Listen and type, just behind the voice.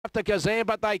to Kazan,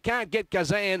 but they can't get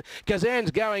Kazan.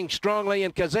 Kazan's going strongly,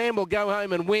 and Kazan will go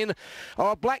home and win.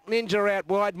 Oh, Black Ninja out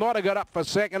wide. Might have got up for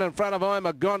second in front of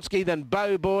Imagonski, then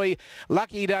Bow Boy.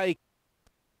 Lucky Day.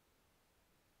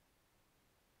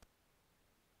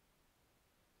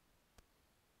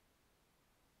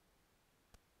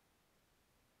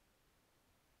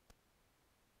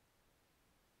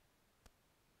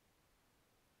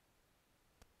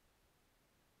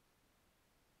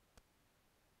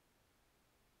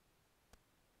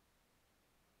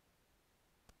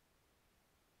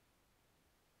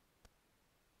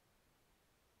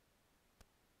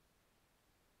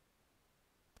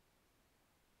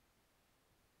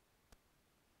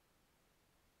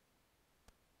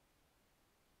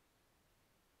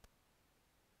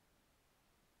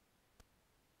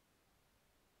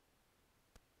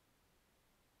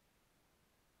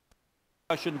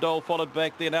 Russian Doll followed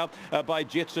back there now by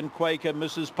Jetson Quaker,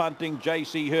 Mrs. Punting,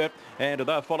 JC Hurt, and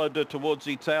they're followed towards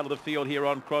the tail of the field here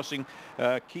on crossing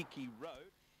Kiki Road.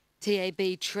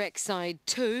 TAB Trackside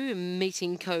 2,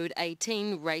 meeting code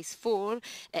 18, race 4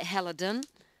 at Halidon.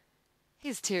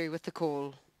 Here's Terry with the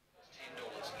call.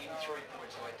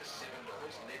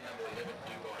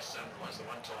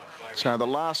 So the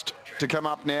last to come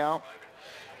up now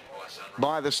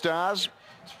by the Stars.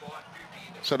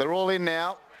 So they're all in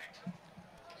now.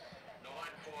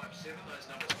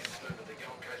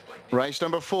 Race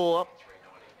number 4.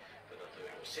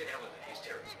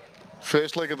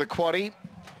 First leg of the quaddie.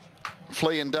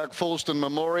 Flea and Doug Fulston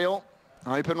Memorial.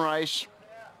 Open race.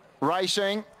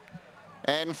 Racing.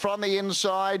 And from the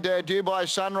inside, Dubai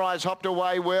Sunrise hopped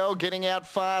away well. Getting out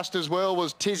fast as well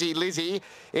was Tizzy Lizzy.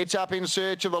 It's up in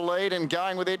search of the lead, and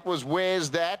going with it was Where's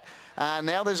That?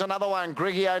 Now there's another one.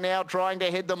 Grigio now trying to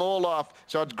head them all off.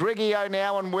 So it's Grigio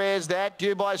now, and Where's That?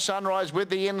 Dubai Sunrise with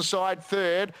the inside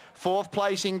third. Fourth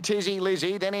placing Tizzy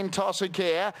Lizzy, then in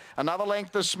Tossacare. Another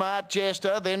length of Smart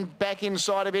Jester, then back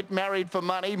inside of it, Married for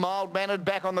Money. Mild Mannered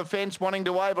back on the fence, wanting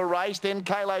to over race. Then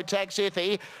Kalo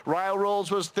Taxithi. Rail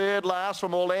Rules was third last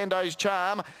from Orlando's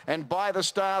Charm, and By the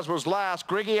Stars was last.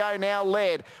 Grigio now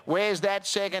led. Where's That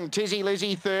second? Tizzy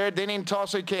Lizzy third, then in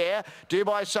Tossacare.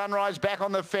 Dubai Sunrise back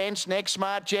on the fence. Next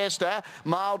Smart Jester.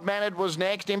 Mild Mannered was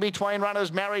next. In between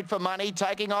runners, Married for Money.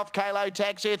 Taking off Kalo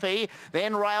Taxithi.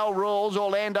 Then Rail Rules,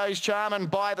 Orlando's Charm, and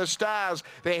By the Stars.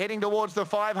 They're heading towards the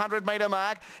 500 metre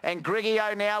mark, and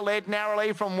Grigio now led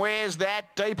narrowly from Where's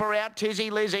That? Deeper out Tizzy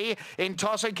Lizzy. In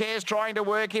Tossacare's trying to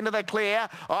work into the clear.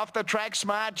 Off the track,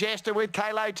 Smart Jester with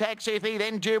Kalo Taxithi.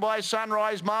 Then Dubai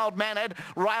Sunrise, Mild Mannered.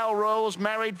 Rail Rules,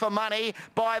 Married for Money.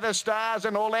 By the Stars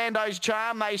and Orlando's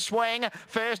Charm. They swing.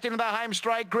 First into the home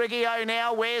straight, Grigio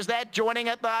now. Where's That? Joining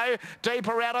it though.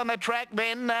 Deeper out on the track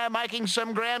then, making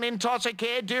some ground in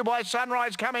Tossacare. Dubai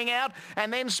Sunrise coming out,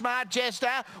 and then Smart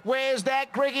Jester. Where's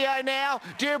That? Grigio now.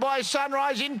 Dubai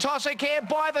Sunrise in Tossacare.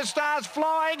 By the Stars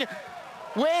flying.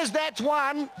 Where's That's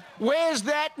one? Where's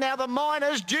That? Now the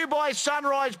minors, Dubai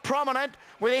Sunrise prominent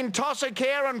within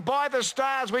Tossacare and By the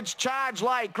Stars, which charge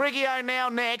late. Grigio now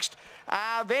next.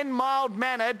 Then Mild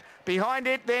Mannered. Behind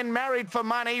it, then Married for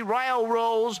Money, Rail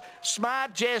Rules,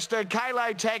 Smart Jester,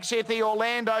 Kalo Taxithi,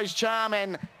 Orlando's Charm,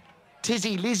 and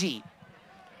Tizzy Lizzy.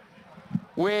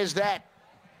 Where's That?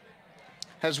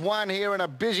 Has won here in a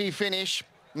busy finish.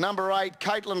 Number 8,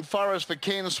 Caitlin Forrest for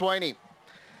Ken Sweeney.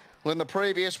 Well, in the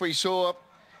previous, we saw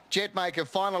Jetmaker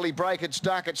finally break its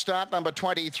duck at start number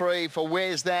 23 for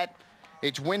Where's That?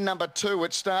 It's win number 2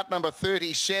 at start number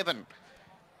 37.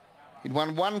 He'd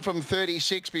won 1 from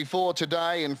 36 before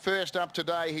today, and first up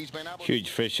today, he's been able...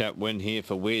 Huge fresh up win here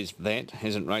for Where's That?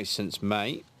 Hasn't raced since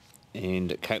May. And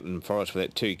Caitlin Forrest with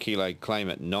that 2 kilo claim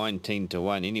at 19 to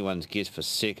 1. Anyone's guess for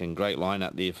second. Great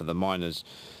lineup there for the minors.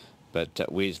 But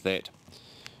Where's That?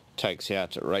 Takes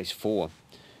out race 4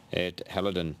 at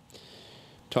Halidon.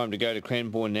 Time to go to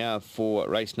Cranbourne now for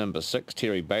race number 6.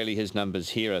 Terry Bailey, his numbers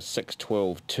here are 6,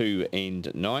 12, 2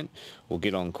 and 9. We'll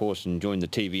get on course and join the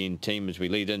TVN team as we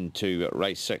lead into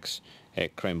race 6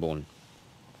 at Cranbourne.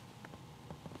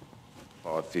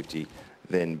 $5.50,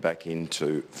 then back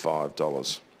into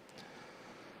 $5.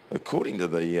 According to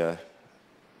the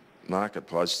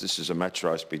marketplace, this is a match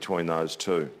race between those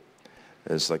two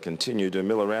as they continue to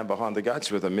mill around behind the gates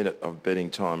with a minute of betting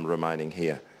time remaining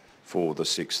here for the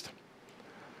 6th.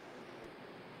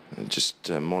 And just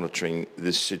monitoring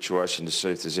this situation to see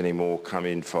if there's any more come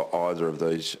in for either of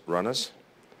these runners.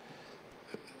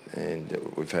 And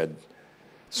we've had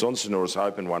Sonsonoris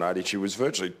open 180. She was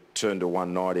virtually turned to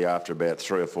 190 after about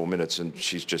 3 or 4 minutes, and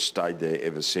she's just stayed there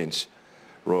ever since.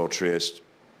 Royal Trieste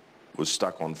was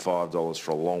stuck on $5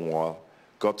 for a long while.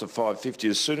 Got to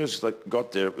 $5.50. As soon as they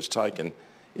got there, it was taken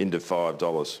into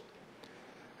 $5.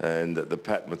 And the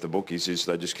pattern with the bookies is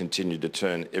they just continue to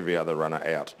turn every other runner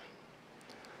out.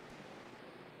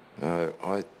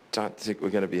 I don't think we're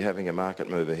going to be having a market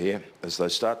mover here. As they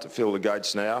start to fill the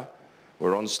gates now,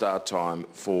 we're on start time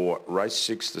for race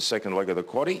 6, the second leg of the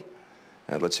quaddie.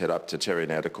 And let's head up to Terry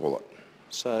now to call it.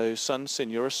 So Sun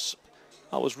Señoris,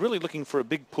 I was really looking for a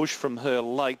big push from her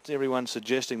late. Everyone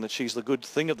suggesting that she's the good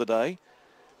thing of the day.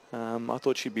 I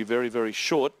thought she'd be very, very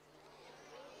short.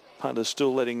 Punters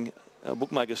still letting,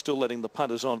 bookmakers still letting the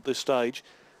punters on at this stage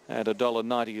at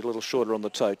 $1.90, a little shorter on the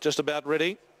tote. Just about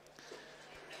ready.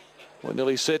 We're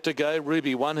nearly set to go.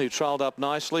 Ruby 1, who trailed up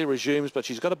nicely, resumes, but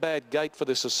she's got a bad gate for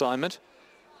this assignment.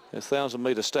 Her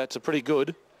 1,000-metre stats are pretty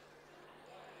good.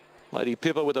 Lady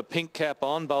Pippa with a pink cap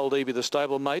on. Bold Evie, the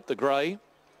stablemate, the grey.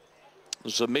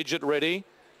 There's a midget ready.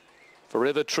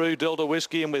 Forever True, Delta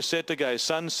Whiskey, and we're set to go.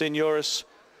 Sun Señoris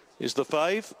is the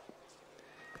fave.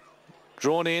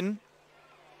 Drawn in.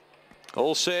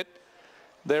 All set.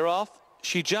 They're off.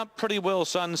 She jumped pretty well,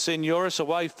 Sun Señoris.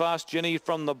 Away fast, Jenny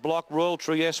from the block. Royal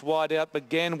Trieste wide out,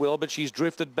 began well, but she's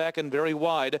drifted back and very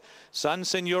wide. Sun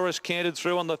Señoris canted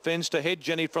through on the fence to head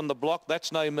Jenny from the block.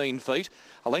 That's no mean feat.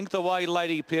 A length away,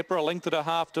 Lady Pepper. A length and a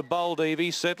half to Bold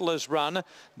Evie. Settlers Run.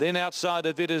 Then outside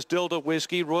of it is Delta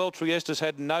Whiskey. Royal Trieste has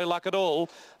had no luck at all.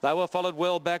 They were followed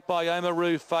well back by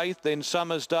Oamaru Faith. Then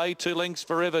Summer's Day. 2 lengths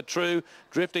Forever True.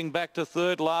 Drifting back to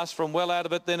third last from well out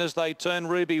of it. Then as they turn,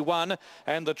 Ruby 1.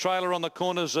 And the trailer on the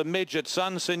corners a midget.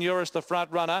 Sun Señoris, the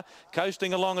front runner.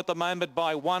 Coasting along at the moment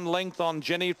by 1 length on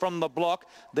Jenny from the block.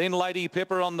 Then Lady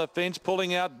Pepper on the fence.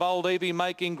 Pulling out Bold Evie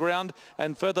making ground.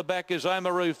 And further back is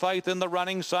Oamaru Faith in the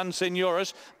running. Sun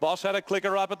Señoris. Boss had a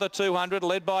clicker up at the 200,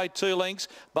 led by 2 lengths.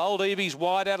 Bold Evie's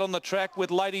wide out on the track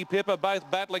with Lady Pepper both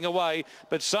battling away,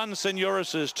 but Sun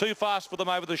Señoris is too fast for them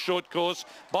over the short course.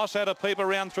 Boss had a peep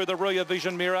around through the rear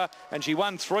vision mirror, and she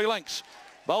won 3 lengths.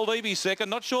 Bold Evie second,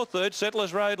 not sure third.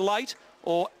 Settlers Road late,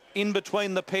 or in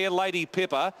between the pair, Lady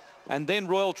Pepper. And then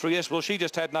Royal Trieste, well, she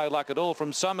just had no luck at all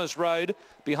from Summers Road.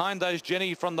 Behind those,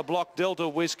 Jenny from the block, Delta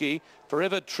Whiskey.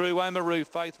 Forever True, Oamaru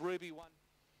Faith, Ruby 1.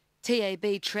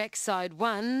 TAB Trackside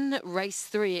 1, race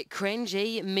 3 at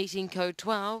Cranji, meeting code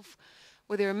 12.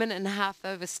 With a minute and a half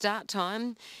over start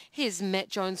time, here's Matt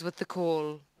Jones with the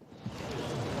call.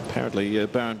 Apparently,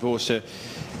 Baron Vorster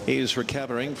is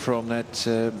recovering from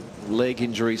that leg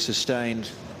injury sustained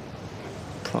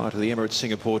prior to the Emirates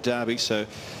Singapore Derby, so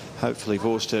hopefully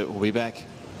Vorster will be back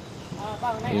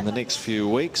in the next few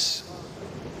weeks.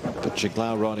 But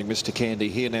Jaglar riding Mr. Candy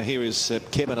here. Now here is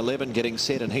Kevin 11 getting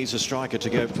set, and he's a striker to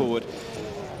go forward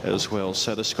as well.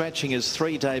 So the scratching is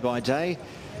 3 day by day.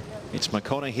 It's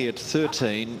McConaughey at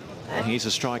 13. He's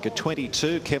a striker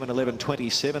 22. Kevin 11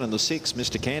 27, and the 6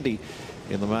 Mr. Candy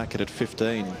in the market at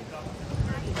 15.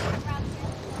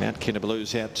 Mount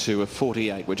Kinabalu's out to a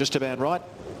 48. We're just about right.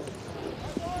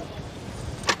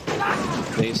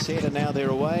 They're set and now they're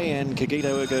away, and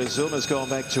Kagito Urgozum has gone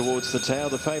back towards the tail.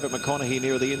 The favourite McConaughey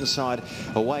near the inside,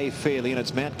 away fairly, and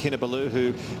it's Mount Kinabalu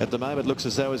who at the moment looks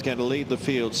as though he's going to lead the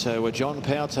field. So John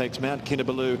Powell takes Mount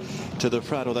Kinabalu to the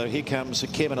front, although here comes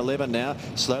Kevin 11 now,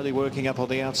 slowly working up on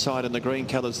the outside in the green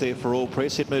colours there for all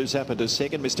press. It moves up into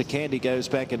second. Mr. Candy goes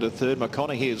back into third.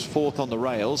 McConaughey is fourth on the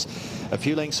rails. A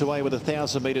few lengths away with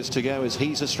 1,000 metres to go as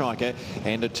he's a striker,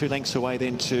 and 2 lengths away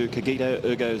then to Kagito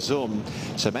Urgozum.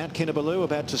 So Mount Kinabalu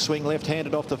about to swing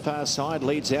left-handed off the far side,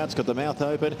 leads out, he's got the mouth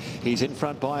open. He's in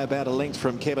front by about a length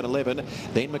from Kevin 11.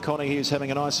 Then McConaughey is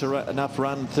having a nice enough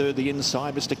run third the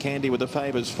inside. Mr. Candy with the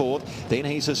favours fourth. Then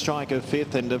he's a striker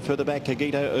fifth, and further back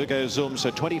Kagito Urgozum. So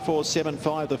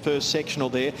 24.75 the first sectional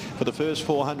there for the first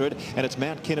 400, and it's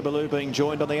Mount Kinabalu being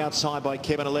joined on the outside by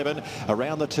Kevin 11.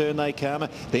 Around the turn they come.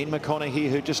 Then McConaughey,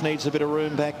 who just needs a bit of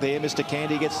room back there. Mr.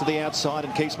 Candy gets to the outside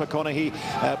and keeps McConaughey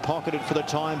pocketed for the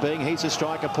time being. He's a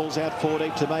striker, pulls out 4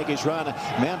 deep to make his run.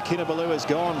 Mount Kinabalu has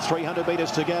gone, 300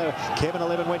 metres to go. Kevin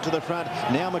 11 went to the front.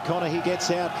 Now McConaughey gets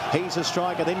out. He's a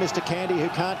striker. Then Mr. Candy, who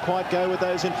can't quite go with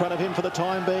those in front of him for the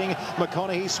time being.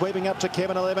 McConaughey sweeping up to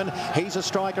Kevin 11. He's a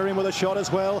striker in with a shot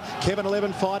as well. Kevin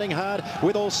 11 fighting hard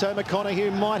with also McConaughey,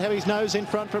 who might have his nose in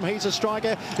front from He's a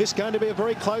Striker. It's going to be a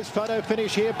very close photo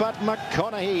finish here, but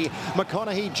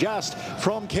McConaughey just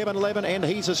from Kevin 11 and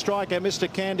He's a Striker,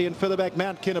 Mr. Candy, and further back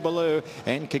Mount Kinabalu,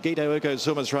 and Kagito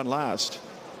Urgozuma's run last.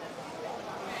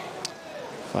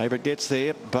 Favourite gets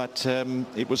there, but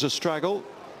it was a struggle.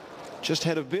 Just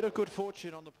had a bit of good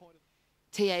fortune on the point.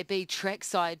 TAB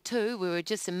Trackside 2, we were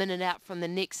just a minute out from the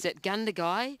next at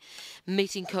Gundagai.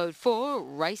 Meeting code 4,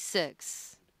 race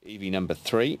 6. Evie number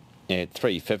 3 at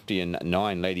 3.50 and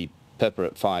 9 Lady Pippa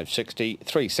at $5.60,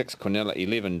 3-6 Quinella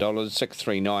 $11,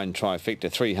 639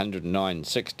 Trifecta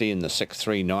 $309.60, and the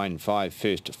 6395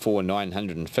 first for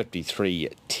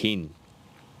 $953.10.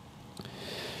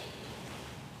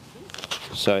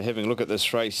 So having a look at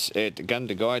this race at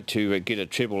Gundagai to get a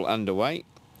treble underway,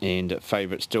 and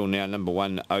favourite still now number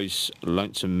 1 Ose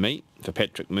Lonesome Me for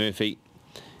Patrick Murphy,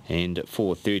 and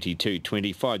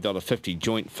 $4.32.20, $5.50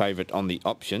 joint favourite on the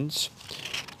options,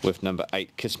 with number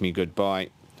 8 Kiss Me Goodbye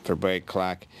for Brad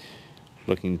Clark,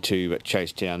 looking to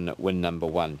chase down win number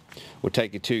 1. We'll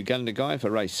take you to Gundagai for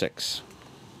race 6.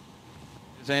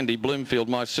 Andy Bloomfield,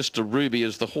 My Sister Ruby,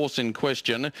 is the horse in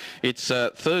question. It's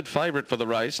third favourite for the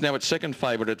race. Now it's second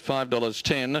favourite at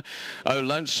 $5.10. Oh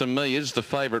Lonesome Me is the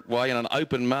favourite way in an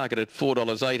open market at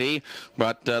 $4.80.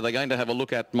 But they're going to have a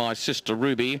look at My Sister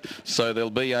Ruby. So there'll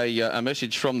be a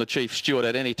message from the Chief Steward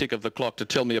at any tick of the clock to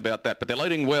tell me about that. But they're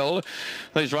loading well.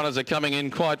 These runners are coming in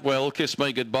quite well. Kiss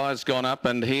Me Goodbye's gone up.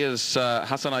 And here's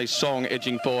Hasane's Song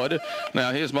edging forward.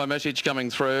 Now here's my message coming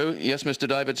through. Yes, Mr.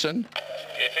 Davidson?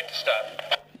 Yeah, fit to start.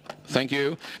 Thank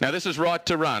you. Now this is right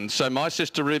to run, so My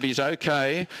Sister Ruby's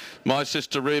okay. My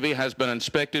Sister Ruby has been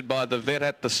inspected by the vet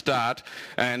at the start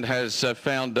and has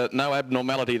found no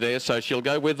abnormality there, so she'll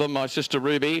go with them, My Sister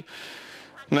Ruby.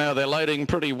 Now they're loading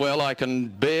pretty well. I can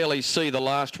barely see the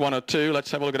last one or two. Let's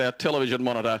have a look at our television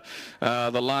monitor.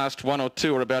 The last one or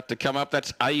two are about to come up.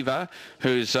 That's Ava,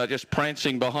 who's just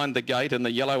prancing behind the gate in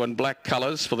the yellow and black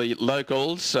colours for the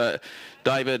locals.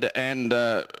 David and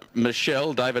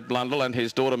Michelle, David Blundell and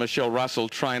his daughter Michelle Russell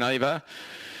train Ava.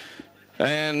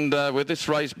 And with this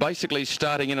race basically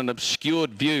starting in an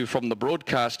obscured view from the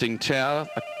broadcasting tower.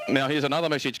 Now here's another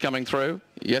message coming through.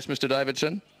 Yes, Mr.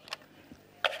 Davidson?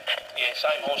 Yeah,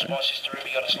 same horse, My Sister Ruby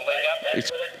got us a leg up.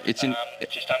 It's in...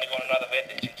 just undergone another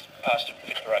vet. It's past a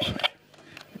fit for race.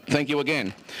 Thank you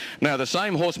again. Now, the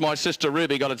same horse, My Sister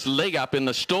Ruby, got its leg up in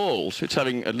the stalls. It's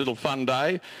having a little fun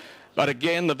day. But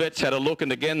again, the vet's had a look,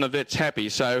 and again, the vet's happy.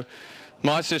 So,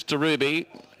 My Sister Ruby,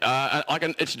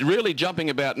 it's really jumping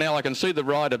about now. I can see the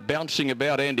rider bouncing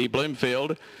about Andy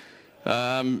Bloomfield.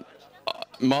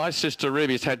 My Sister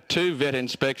Ruby's had 2 vet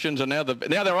inspections and now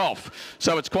they're off.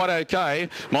 So it's quite okay.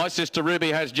 My Sister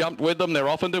Ruby has jumped with them. They're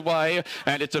off and away,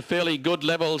 and it's a fairly good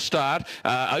level start.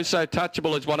 Oh So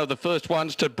Touchable is one of the first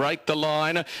ones to break the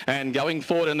line, and going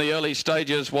forward in the early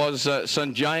stages was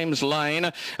St James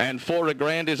Lane, and For a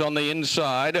Grand is on the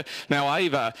inside. Now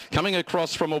Ava, coming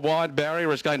across from a wide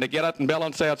barrier, is going to get up and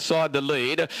balance outside the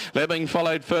lead. They're being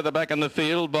followed further back in the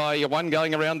field by one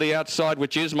going around the outside,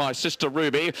 which is My Sister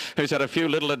Ruby, who's had a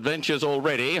few little adventures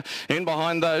already. In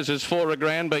behind those is For a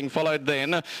Grand, being followed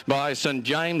then by St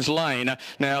James Lane.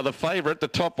 Now the favourite, the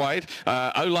top weight,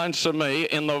 Oh Lonesome Me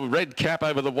in the red cap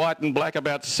over the white and black,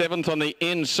 about 7th on the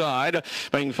inside,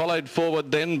 being followed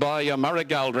forward then by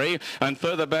Murragaldry, and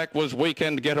further back was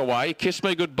Weekend Getaway. Kiss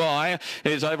Me Goodbye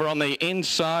is over on the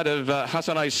inside of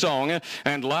Hasane's Song,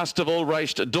 and last of all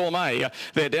raced Dormay.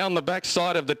 They're down the back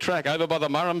side of the track over by the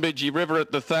Murrumbidgee River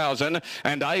at the 1,000,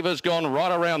 and Ava's gone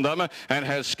right around them and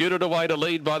has scooted away to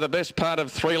lead by the best part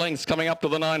of 3 lengths coming up to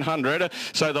the 900.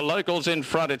 So the locals in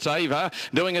front, it's Ava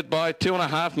doing it by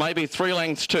 2.5, maybe 3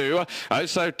 lengths too. Oh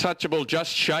So Touchable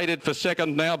just shaded for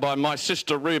second now by My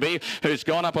Sister Ruby, who's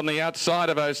gone up on the outside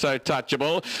of Oh So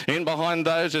Touchable. In behind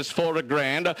those is For a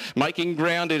Grand. Making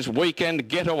ground is Weekend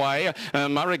Getaway.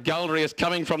 Murragaldry is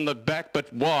coming from the back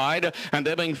but wide, and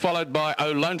they're being followed by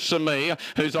Oh Lonesome Me,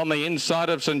 who's on the inside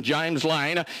of St James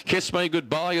Lane. Kiss Me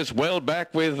Goodbye is well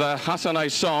back with Hasane's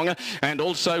Song, and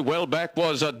also well back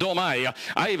was Dormay.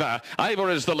 Ava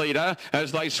is the leader.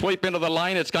 As they sweep into the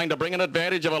lane, it's going to bring an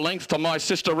advantage of a length to My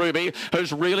Sister Ruby,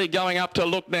 who's really going up to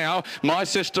look now. My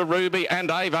Sister Ruby and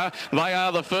Ava, they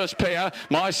are the first pair.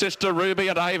 My Sister Ruby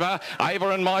and Ava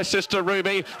and My Sister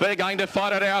Ruby, they're going to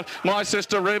fight it out. My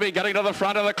Sister Ruby getting to the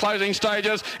front of the closing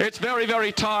stages. It's very,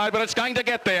 very tired, but it's going to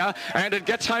get there, and it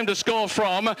gets home to score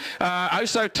from Oh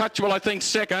So Touchable, I think,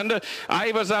 second.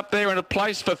 Ava's up there in a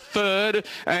place for third,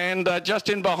 and just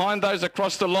in behind those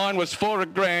across the line was For a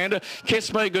Grand.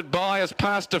 Kiss Me Goodbye has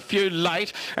passed a few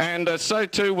late, and so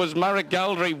too was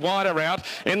Murragaldry wider out.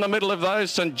 In the middle of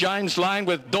those, St James Lane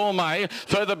with Dormay.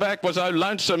 Further back was Oh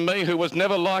Lonesome Me, who was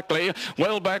never likely.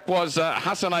 Well back was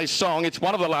Hasane's Song. It's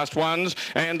one of the last ones,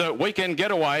 and Weekend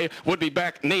Getaway would be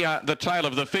back near the tail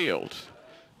of the field.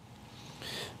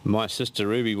 My Sister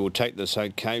Ruby will take this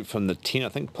okay from the 10, I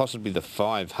think possibly the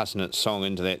 5 Hasane's Song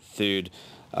into that third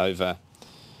over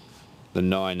the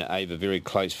 9 Ava, very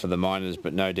close for the minors,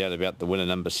 but no doubt about the winner,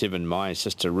 number 7, My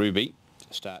Sister Ruby.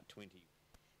 Start 20.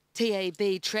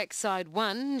 TAB Trackside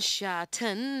 1, Sha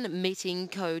Tin, meeting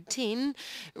code 10,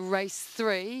 race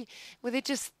 3, where they're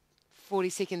just 40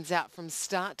 seconds out from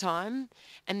start time.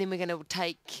 And then we're going to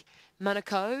take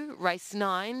Monaco, race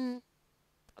 9,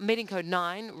 meeting code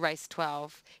 9, race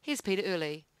 12. Here's Peter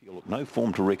Early. Look, no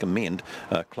form to recommend.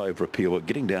 Clover Appeal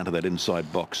getting down to that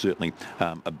inside box, certainly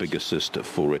a big assist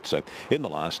for it. So in the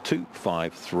last 2,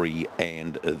 5, 3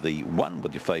 and the 1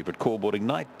 with your favourite Cawbourne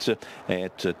Ignite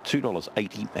at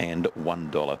 $2.80 and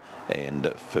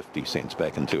 $1.50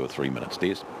 back in 2 or 3 minutes.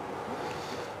 Des?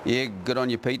 Yeah, good on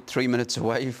you, Pete. 3 minutes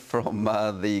away from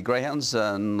the Greyhounds.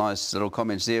 Nice little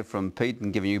comments there from Pete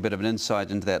and giving you a bit of an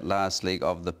insight into that last leg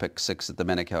of the pick 6 at the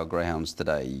Manukau Greyhounds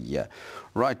today. Yeah.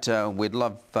 Right, we'd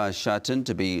love Sha-Tin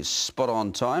to be spot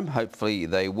on time. Hopefully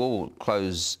they will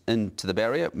close into the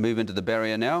barrier, move into the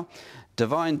barrier now.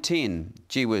 Divine 10,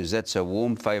 gee whiz, that's a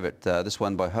warm favourite. This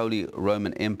one by Holy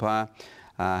Roman Empire,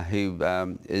 who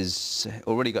is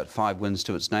already got 5 wins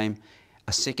to its name.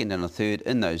 A second and a third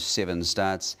in those 7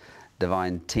 starts.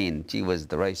 Divine 10. Gee whiz,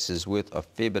 the race is worth a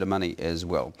fair bit of money as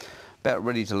well. About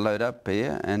ready to load up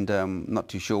here, and not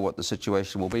too sure what the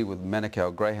situation will be with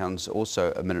Manukau Greyhounds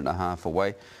also a minute and a half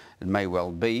away. It may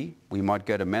well be. We might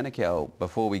go to Manukau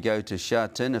before we go to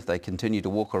Sha-Tin if they continue to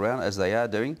walk around as they are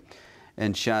doing.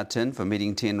 And Sha-Tin for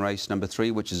meeting 10 race number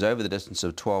 3, which is over the distance of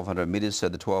 1,200 metres, so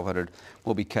the 1,200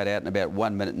 will be cut out in about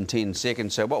 1 minute and 10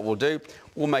 seconds. So what we'll do,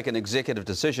 we'll make an executive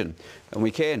decision, and we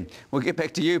can. We'll get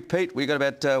back to you, Pete. We've got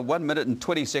about 1 minute and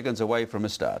 20 seconds away from a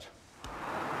start.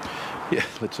 Yeah,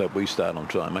 let's hope we start on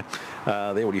time, mate.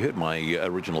 There, well, you heard my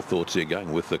original thoughts there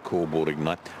going with the Cawbourne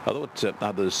Ignite. I thought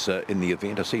others in the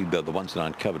event, I see the ones that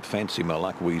aren't covered, Fancy My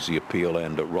Luck, Wheezy Appeal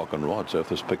and Rock and Rod. So if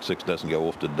this pick 6 doesn't go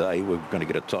off today, we're going to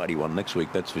get a tidy one next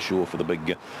week, that's for sure, for the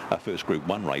big first Group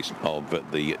 1 race of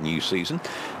the new season.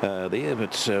 There,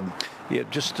 but yeah,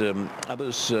 just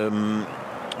others...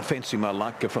 Fancy My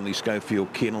Luck from the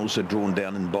Schofield Kennels are drawn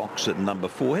down in box at number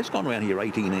 4. Has gone around here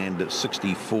 18 and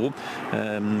 64.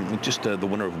 Just the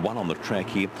winner of 1 on the track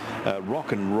here.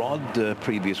 Rock and Rod,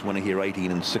 previous winner here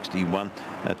 18 and 61.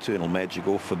 Eternal Magic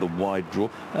off for the wide draw.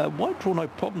 Wide draw, no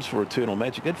problems for Eternal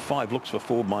Magic. Had 5 looks for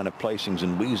 4 minor placings,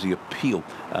 and Wheezy Appeal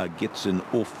gets in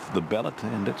off the ballot,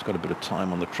 and that's got a bit of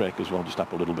time on the track as well, just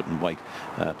up a little bit in weight.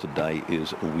 Today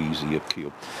is Wheezy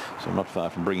Appeal. So not far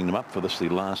from bringing them up for this, the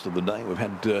last of the day. We've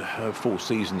had 4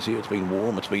 seasons here. It's been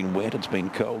warm, it's been wet, it's been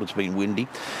cold, it's been windy,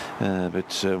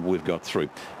 but we've got through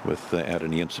without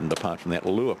any incident apart from that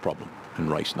lure problem in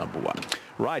race number 1.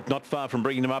 Right, not far from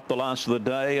bringing them up the last of the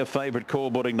day. A favourite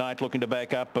Cawbourne Ignite looking to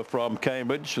back up from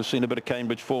Cambridge. We've seen a bit of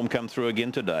Cambridge form come through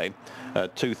again today.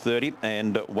 $2.30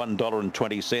 and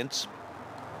 $1.20.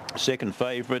 Second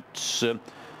favourite,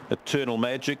 Eternal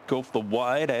Magic off the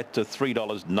wide at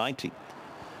 $3.90.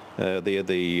 They're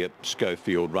the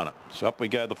Schofield runner. So up we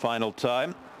go the final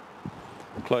time.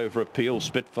 Clover Appeal,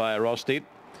 Spitfire Rosti,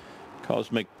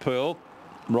 Cosmic Pearl,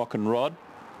 Rock and Rod,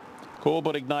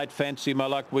 Cawbourne Ignite, Fancy My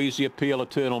Luck, Wheezy Appeal,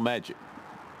 Eternal Magic.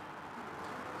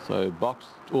 So box,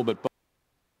 orbit box.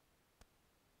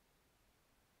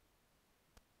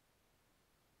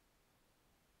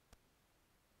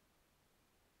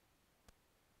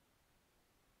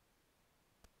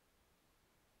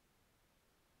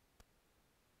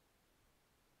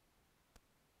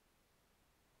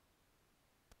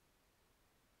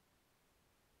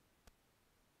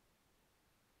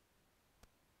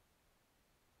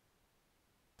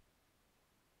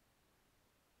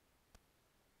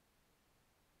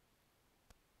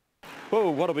 Oh,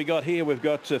 what have we got here? We've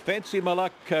got Fancy My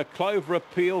Luck, Clover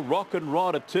Appeal, Rock and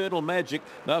Rod, Eternal Magic.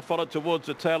 Now followed towards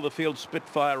the tail of the field,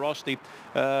 Spitfire Rosti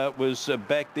was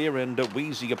back there, and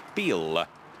Wheezy Appeal.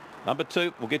 Number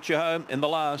 2 will get you home in the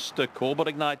last. Cawbourne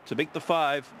Ignite to beat the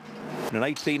 5 in an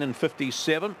 18 and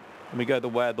 57. And we go the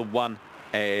way of the 1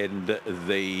 and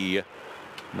the...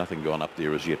 Nothing gone up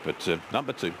there as yet, but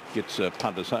number 2 gets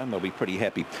punters home. They'll be pretty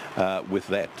happy with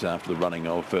that after the running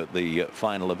of the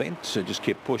final event. Just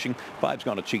kept pushing. 5's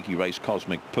gone a cheeky race.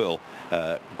 Cosmic Pearl,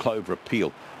 Clover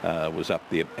Appeal was up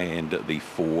there, and the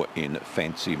 4 in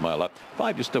Fancy My Luck.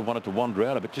 5 just wanted to wander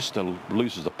out a bit, just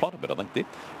loses the plot a bit, I think, there.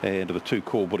 And the 2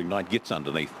 Cawbourne Ignite gets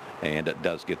underneath, and it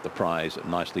does get the prize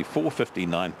nicely.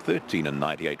 4.59, 13 and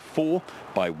 98. 4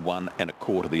 by 1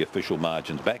 1/4 the official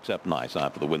margins. Backs up nice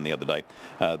after the win the other day.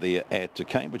 There at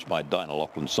Cambridge by Dinah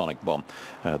Lachlan Sonic Bomb.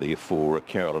 There for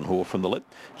Carolyn Hoare from the lid.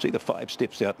 See the 5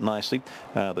 steps out nicely.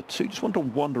 The 2 just want to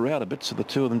wander out a bit, so the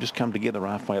 2 of them just come together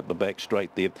halfway up the back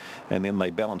straight there, and then they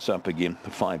balance up again. The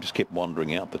 5 just kept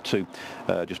wandering out. The 2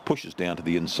 just pushes down to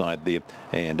the inside there,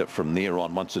 and from there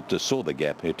on, once it saw the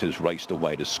gap, it has raced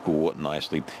away to score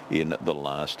nicely in the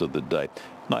last of the day.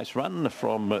 Nice run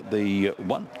from the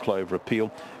one, Clover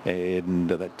Appeal, and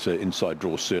that inside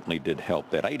draw certainly did help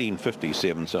that.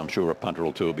 18.57, so I'm sure a punter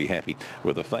or two will be happy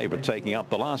with the favourite taking up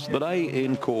the last of the day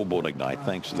in Cawbourne Ignite.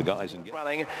 Thanks to the guys.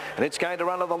 Running, and it's going to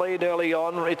run to the lead early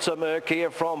on. It's a Merc here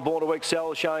from Born to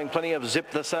Excel, showing plenty of zip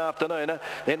this afternoon.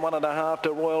 Then 1.5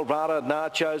 to Royal Rada.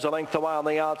 Nacho's a length away on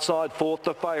the outside, fourth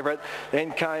to favourite.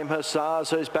 Then came Hussars,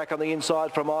 who's back on the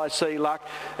inside from IC Luck,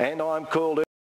 and I'm Cool.